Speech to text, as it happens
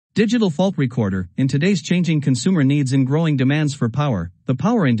Digital fault recorder. In today's changing consumer needs and growing demands for power, the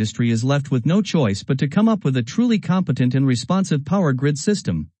power industry is left with no choice but to come up with a truly competent and responsive power grid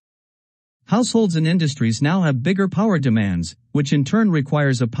system. Households and industries now have bigger power demands, which in turn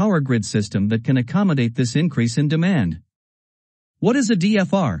requires a power grid system that can accommodate this increase in demand. What is a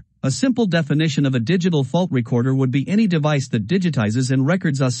DFR? A simple definition of a digital fault recorder would be any device that digitizes and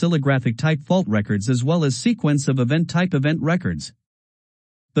records oscillographic type fault records as well as sequence of event type event records.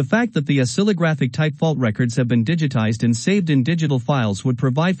 The fact that the oscillographic type fault records have been digitized and saved in digital files would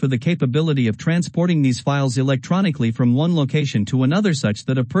provide for the capability of transporting these files electronically from one location to another such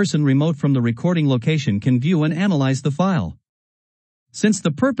that a person remote from the recording location can view and analyze the file. Since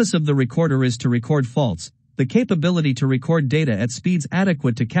the purpose of the recorder is to record faults, the capability to record data at speeds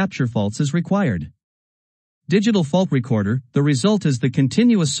adequate to capture faults is required. Digital fault recorder. The result is the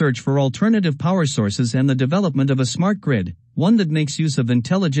continuous search for alternative power sources and the development of a smart grid, one that makes use of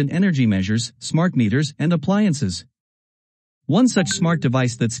intelligent energy measures, smart meters, and appliances. One such smart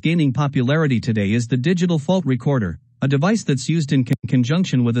device that's gaining popularity today is the digital fault recorder, a device that's used in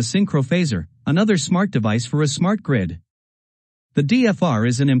conjunction with a synchrophaser, another smart device for a smart grid. The DFR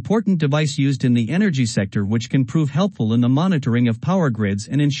is an important device used in the energy sector which can prove helpful in the monitoring of power grids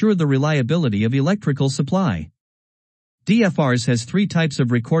and ensure the reliability of electrical supply. DFRs has three types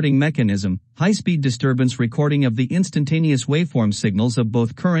of recording mechanism: high-speed disturbance recording of the instantaneous waveform signals of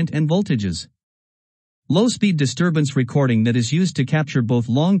both current and voltages. Low-speed disturbance recording that is used to capture both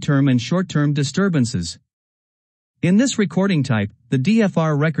long-term and short-term disturbances. In this recording type, the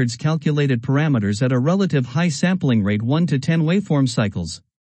DFR records calculated parameters at a relative high sampling rate 1 to 10 waveform cycles.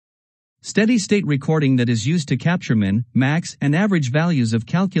 Steady-state recording that is used to capture min, max, and average values of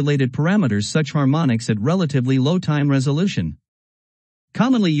calculated parameters such harmonics at relatively low time resolution.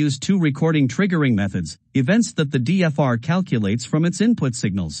 Commonly used two recording triggering methods, events that the DFR calculates from its input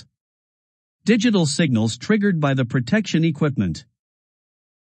signals. Digital signals triggered by the protection equipment.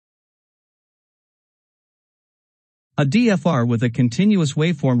 A DFR with a continuous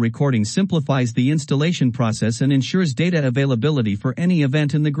waveform recording simplifies the installation process and ensures data availability for any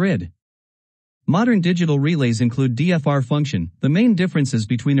event in the grid. Modern digital relays include DFR function. The main differences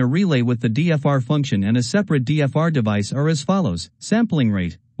between a relay with the DFR function and a separate DFR device are as follows: sampling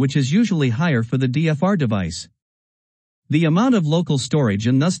rate, which is usually higher for the DFR device. The amount of local storage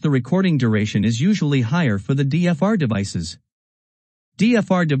and thus the recording duration is usually higher for the DFR devices.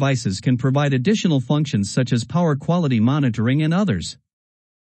 DFR devices can provide additional functions such as power quality monitoring and others.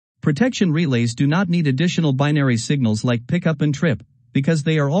 Protection relays do not need additional binary signals like pickup and trip, because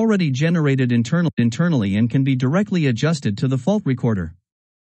they are already generated internally and can be directly adjusted to the fault recorder.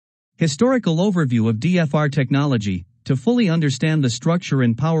 Historical overview of DFR technology. To fully understand the structure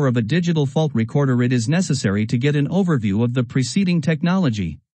and power of a digital fault recorder, it is necessary to get an overview of the preceding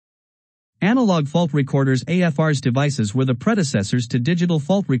technology. Analog fault recorders (AFRs) devices were the predecessors to digital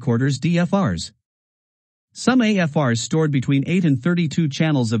fault recorders (DFRs). Some AFRs stored between 8 and 32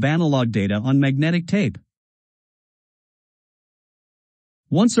 channels of analog data on magnetic tape.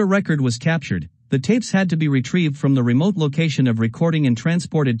 Once a record was captured, the tapes had to be retrieved from the remote location of recording and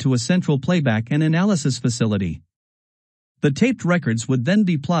transported to a central playback and analysis facility. The taped records would then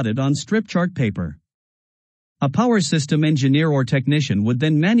be plotted on strip chart paper. A power system engineer or technician would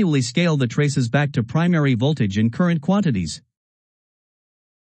then manually scale the traces back to primary voltage and current quantities.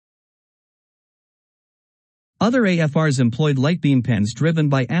 Other AFRs employed light beam pens driven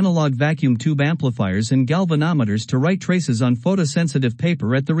by analog vacuum tube amplifiers and galvanometers to write traces on photosensitive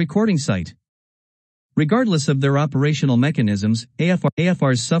paper at the recording site. Regardless of their operational mechanisms,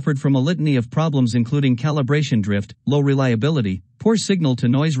 AFRs suffered from a litany of problems including calibration drift, low reliability, poor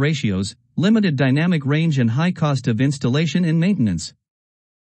signal-to-noise ratios, limited dynamic range and high cost of installation and maintenance.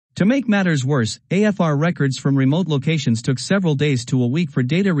 To make matters worse, AFR records from remote locations took several days to a week for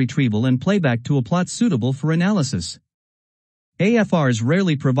data retrieval and playback to a plot suitable for analysis. AFRs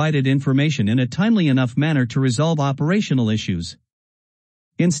rarely provided information in a timely enough manner to resolve operational issues.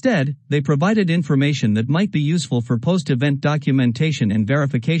 Instead, they provided information that might be useful for post-event documentation and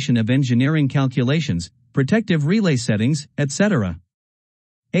verification of engineering calculations, protective relay settings, etc.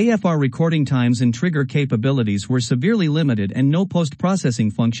 AFR recording times and trigger capabilities were severely limited and no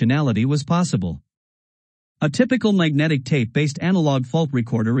post-processing functionality was possible. A typical magnetic tape-based analog fault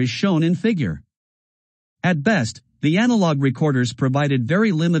recorder is shown in figure. At best, the analog recorders provided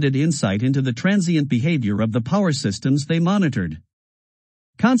very limited insight into the transient behavior of the power systems they monitored.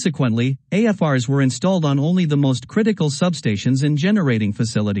 Consequently, AFRs were installed on only the most critical substations and generating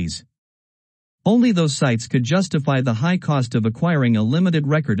facilities. Only those sites could justify the high cost of acquiring a limited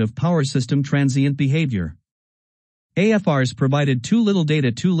record of power system transient behavior. AFRs provided too little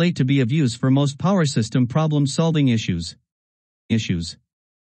data too late to be of use for most power system problem-solving issues.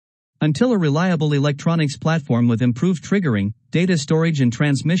 Until a reliable electronics platform with improved triggering, data storage and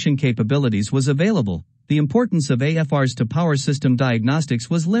transmission capabilities was available, the importance of AFRs to power system diagnostics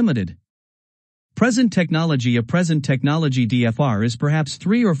was limited. Present technology DFR is perhaps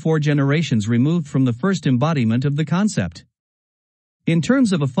 3 or 4 generations removed from the first embodiment of the concept. In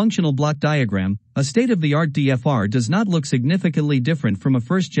terms of a functional block diagram, a state-of-the-art DFR does not look significantly different from a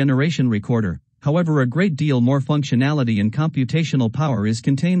first-generation recorder, however a great deal more functionality and computational power is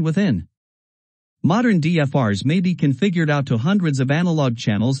contained within. Modern DFRs may be configured out to hundreds of analog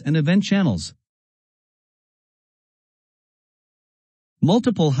channels and event channels.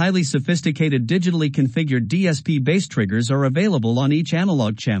 Multiple highly sophisticated digitally configured DSP base triggers are available on each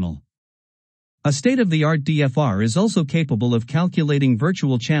analog channel. A state-of-the-art DFR is also capable of calculating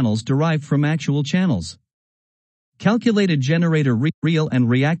virtual channels derived from actual channels. Calculated generator real and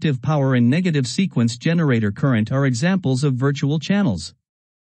reactive power and negative sequence generator current are examples of virtual channels.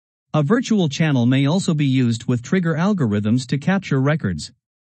 A virtual channel may also be used with trigger algorithms to capture records.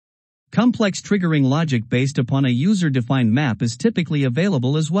 Complex triggering logic based upon a user-defined map is typically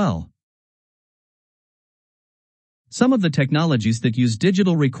available as well. Some of the technologies that use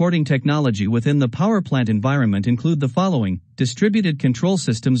digital recording technology within the power plant environment include the following: distributed control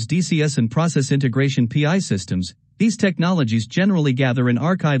systems DCS and process integration PI systems. These technologies generally gather and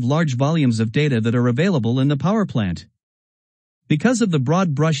archive large volumes of data that are available in the power plant. Because of the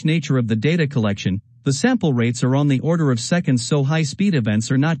broad brush nature of the data collection, the sample rates are on the order of seconds, so high-speed events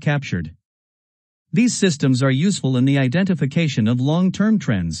are not captured. These systems are useful in the identification of long-term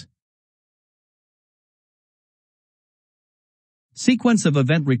trends. Sequence of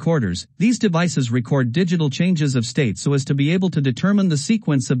event recorders. These devices record digital changes of state so as to be able to determine the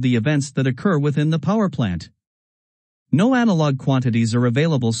sequence of the events that occur within the power plant. No analog quantities are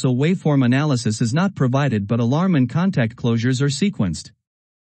available, so waveform analysis is not provided, but alarm and contact closures are sequenced.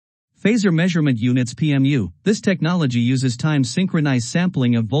 Phasor measurement units PMU. This technology uses time-synchronized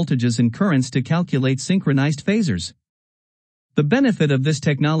sampling of voltages and currents to calculate synchronized phasors. The benefit of this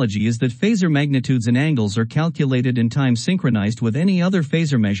technology is that phasor magnitudes and angles are calculated in time synchronized with any other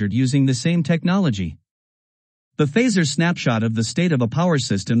phasor measured using the same technology. The phasor snapshot of the state of a power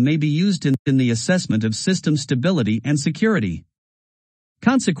system may be used in the assessment of system stability and security.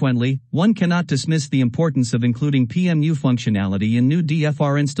 Consequently, one cannot dismiss the importance of including PMU functionality in new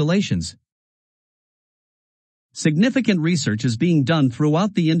DFR installations. Significant research is being done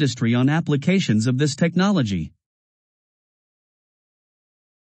throughout the industry on applications of this technology.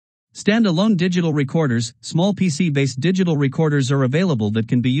 Standalone digital recorders. Small PC-based digital recorders are available that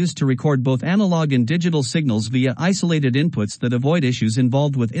can be used to record both analog and digital signals via isolated inputs that avoid issues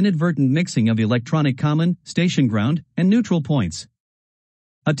involved with inadvertent mixing of electronic common, station ground, and neutral points.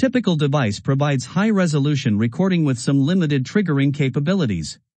 A typical device provides high-resolution recording with some limited triggering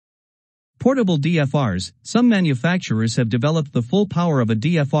capabilities. Portable DFRs. Some manufacturers have developed the full power of a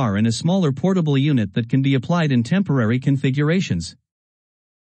DFR in a smaller portable unit that can be applied in temporary configurations.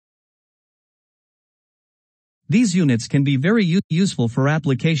 These units can be very useful for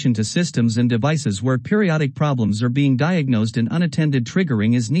application to systems and devices where periodic problems are being diagnosed and unattended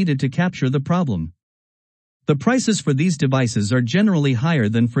triggering is needed to capture the problem. The prices for these devices are generally higher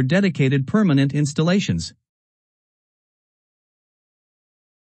than for dedicated permanent installations.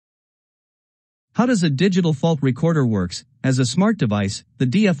 How does a digital fault recorder works? As a smart device, the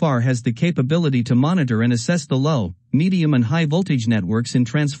DFR has the capability to monitor and assess the low, medium and high voltage networks in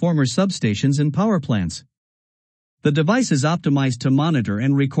transformer substations and power plants. The device is optimized to monitor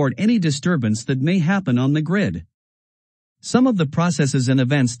and record any disturbance that may happen on the grid. Some of the processes and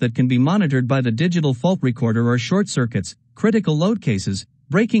events that can be monitored by the digital fault recorder are short circuits, critical load cases,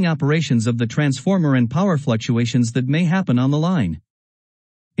 breaking operations of the transformer and power fluctuations that may happen on the line.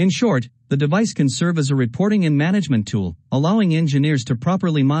 In short, the device can serve as a reporting and management tool, allowing engineers to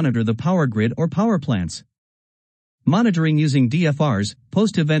properly monitor the power grid or power plants. Monitoring using DFRs,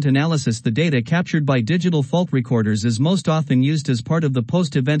 post-event analysis. The data captured by digital fault recorders is most often used as part of the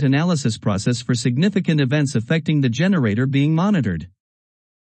post-event analysis process for significant events affecting the generator being monitored.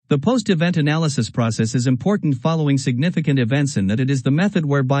 The post-event analysis process is important following significant events in that it is the method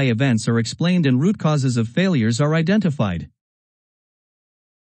whereby events are explained and root causes of failures are identified.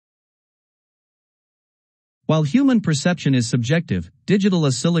 While human perception is subjective, digital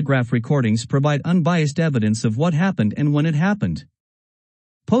oscillograph recordings provide unbiased evidence of what happened and when it happened.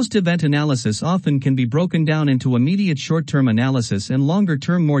 Post-event analysis often can be broken down into immediate short-term analysis and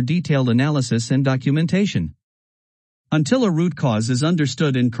longer-term more detailed analysis and documentation. Until a root cause is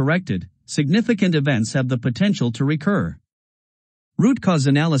understood and corrected, significant events have the potential to recur. Root cause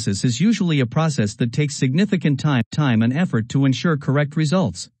analysis is usually a process that takes significant time and effort to ensure correct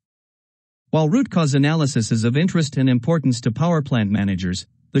results. While root cause analysis is of interest and importance to power plant managers,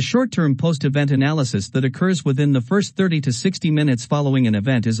 the short-term post-event analysis that occurs within the first 30 to 60 minutes following an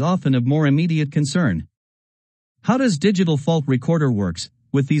event is often of more immediate concern. How does digital fault recorder works?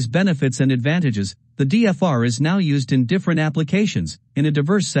 With these benefits and advantages, the DFR is now used in different applications, in a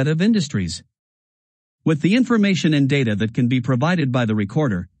diverse set of industries. With the information and data that can be provided by the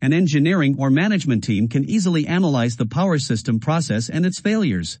recorder, an engineering or management team can easily analyze the power system process and its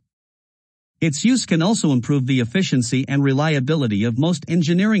failures. Its use can also improve the efficiency and reliability of most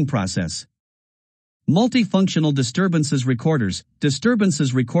engineering process. Multifunctional disturbances recorders,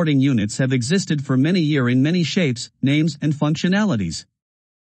 disturbances recording units have existed for many years in many shapes, names, and functionalities.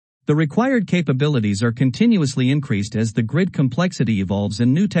 The required capabilities are continuously increased as the grid complexity evolves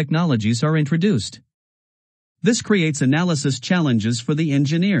and new technologies are introduced. This creates analysis challenges for the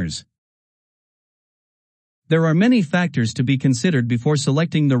engineers. There are many factors to be considered before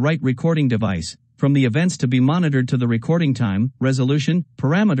selecting the right recording device, from the events to be monitored to the recording time, resolution,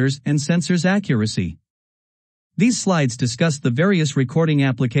 parameters, and sensors accuracy. These slides discuss the various recording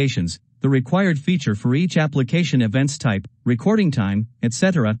applications, the required feature for each application, events type, recording time,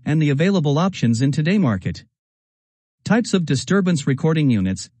 etc., and the available options in today's market. Types of disturbance recording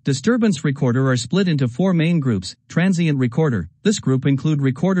units. Disturbance recorder are split into four main groups. Transient recorder. This group include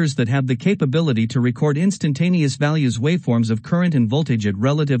recorders that have the capability to record instantaneous values, waveforms of current and voltage at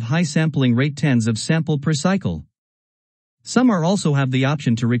relative high sampling rate, tens of sample per cycle. Some are also have the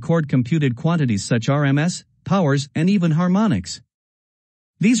option to record computed quantities such RMS, powers, and even harmonics.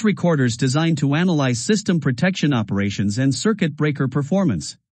 These recorders designed to analyze system protection operations and circuit breaker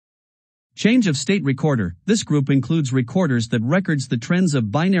performance. Change of state recorder. This group includes recorders that records the trends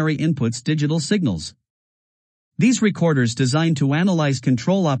of binary inputs, digital signals. These recorders designed to analyze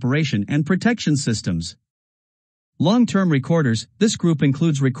control operation and protection systems. Long-term recorders. This group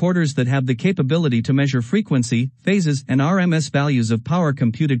includes recorders that have the capability to measure frequency, phases, and RMS values of power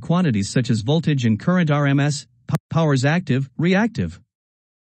computed quantities such as voltage and current, RMS, powers active, reactive.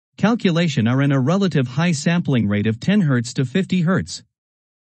 Calculation are in a relative high sampling rate of 10 Hz to 50 Hz.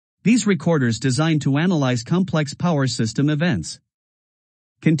 These recorders designed to analyze complex power system events.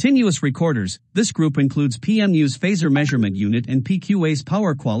 Continuous recorders. This group includes PMU's phasor measurement unit and PQA's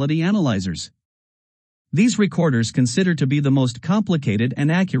power quality analyzers. These recorders consider to be the most complicated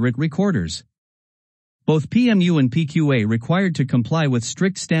and accurate recorders. Both PMU and PQA required to comply with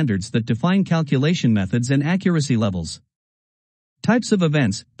strict standards that define calculation methods and accuracy levels. Types of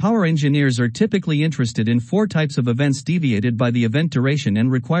events. Power engineers are typically interested in four types of events deviated by the event duration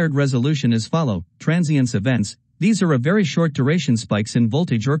and required resolution as follow. Transients events. These are a very short duration spikes in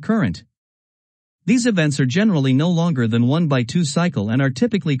voltage or current. These events are generally no longer than 1/2 cycle and are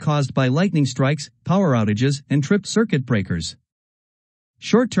typically caused by lightning strikes, power outages, and tripped circuit breakers.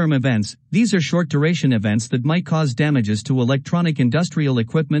 Short-term events. These are short duration events that might cause damages to electronic industrial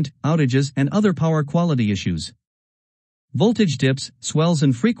equipment, outages, and other power quality issues. Voltage dips, swells,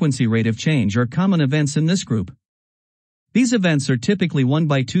 and frequency rate of change are common events in this group. These events are typically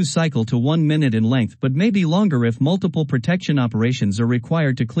 1/2 cycle to 1 minute in length but may be longer if multiple protection operations are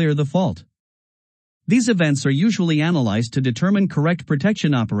required to clear the fault. These events are usually analyzed to determine correct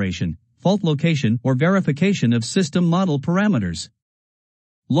protection operation, fault location, or verification of system model parameters.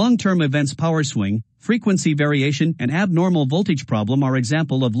 Long-term events. Power swing, frequency variation, and abnormal voltage problem are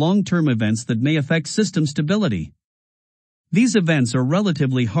examples of long-term events that may affect system stability. These events are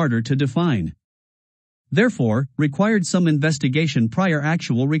relatively harder to define. Therefore, required some investigation prior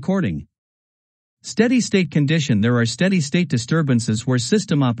actual recording. Steady-state condition. There are steady-state disturbances where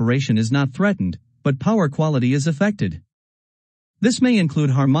system operation is not threatened, but power quality is affected. This may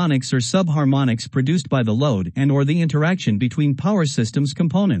include harmonics or subharmonics produced by the load and/or the interaction between power systems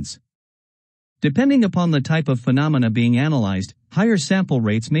components. Depending upon the type of phenomena being analyzed, higher sample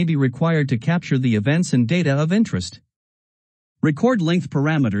rates may be required to capture the events and data of interest. Record length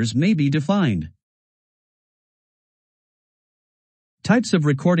parameters may be defined. Types of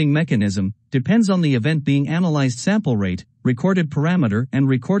recording mechanism depends on the event being analyzed. Sample rate, recorded parameter, and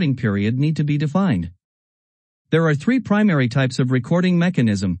recording period need to be defined. There are three primary types of recording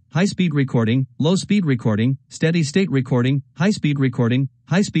mechanism: high-speed recording, low-speed recording, steady-state recording. High-speed recording.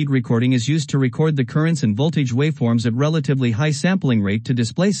 High-speed recording is used to record the currents and voltage waveforms at relatively high sampling rate to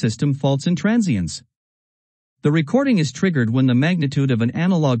display system faults and transients. The recording is triggered when the magnitude of an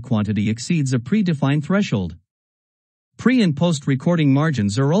analog quantity exceeds a predefined threshold. Pre- and post-recording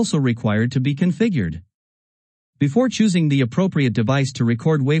margins are also required to be configured. Before choosing the appropriate device to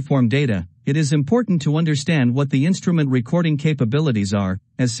record waveform data, it is important to understand what the instrument recording capabilities are,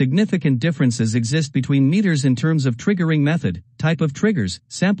 as significant differences exist between meters in terms of triggering method, type of triggers,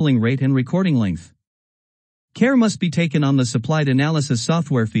 sampling rate and recording length. Care must be taken on the supplied analysis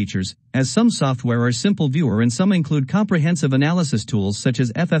software features, as some software are simple viewer and some include comprehensive analysis tools such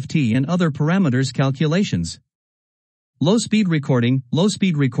as FFT and other parameters calculations. Low-speed recording.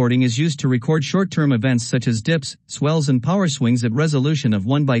 Low-speed recording is used to record short-term events such as dips, swells and power swings at resolution of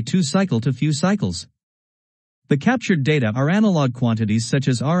 1/2 cycle to few cycles. The captured data are analog quantities such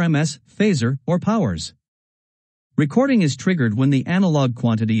as RMS, phasor, or powers. Recording is triggered when the analog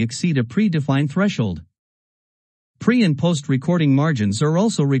quantity exceed a predefined threshold. Pre- and post-recording margins are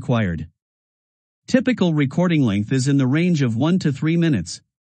also required. Typical recording length is in the range of 1 to 3 minutes.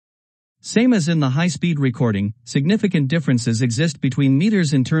 Same as in the high-speed recording, significant differences exist between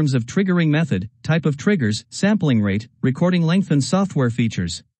meters in terms of triggering method, type of triggers, sampling rate, recording length and software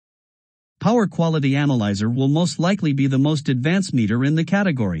features. Power quality analyzer will most likely be the most advanced meter in the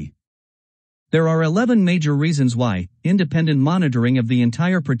category. There are 11 major reasons why, independent monitoring of the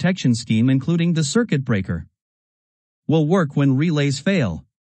entire protection scheme including the circuit breaker will work when relays fail.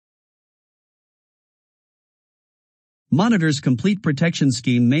 Monitors complete protection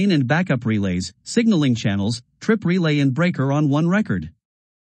scheme main and backup relays, signaling channels, trip relay and breaker on one record.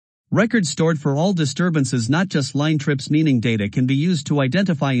 Records stored for all disturbances, not just line trips, meaning data can be used to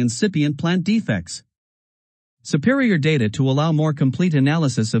identify incipient plant defects. Superior data to allow more complete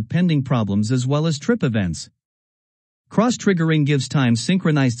analysis of pending problems as well as trip events. Cross-triggering gives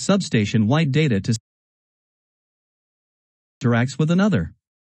time-synchronized substation-wide data to interacts with another.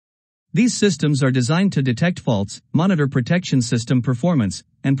 These systems are designed to detect faults, monitor protection system performance,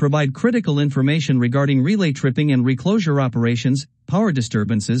 and provide critical information regarding relay tripping and reclosure operations, power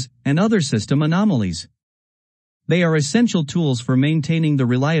disturbances, and other system anomalies. They are essential tools for maintaining the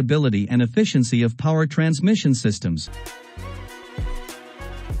reliability and efficiency of power transmission systems.